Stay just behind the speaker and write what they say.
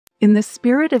In the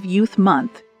spirit of Youth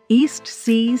Month, East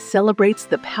C celebrates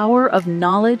the power of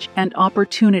knowledge and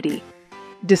opportunity.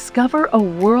 Discover a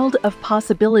world of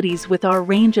possibilities with our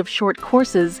range of short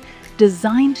courses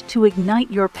designed to ignite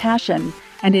your passion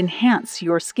and enhance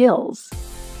your skills.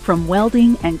 From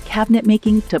welding and cabinet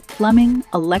making to plumbing,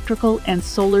 electrical and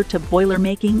solar to boiler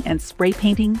making and spray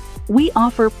painting, we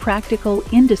offer practical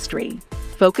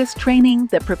industry-focused training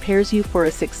that prepares you for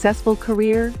a successful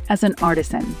career as an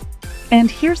artisan. And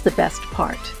here's the best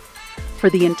part. For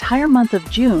the entire month of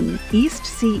June, East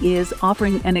C is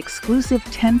offering an exclusive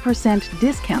 10%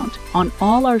 discount on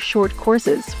all our short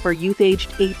courses for youth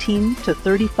aged 18 to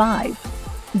 35.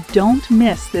 Don't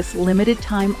miss this limited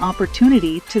time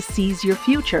opportunity to seize your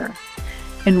future.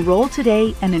 Enroll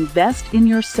today and invest in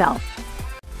yourself.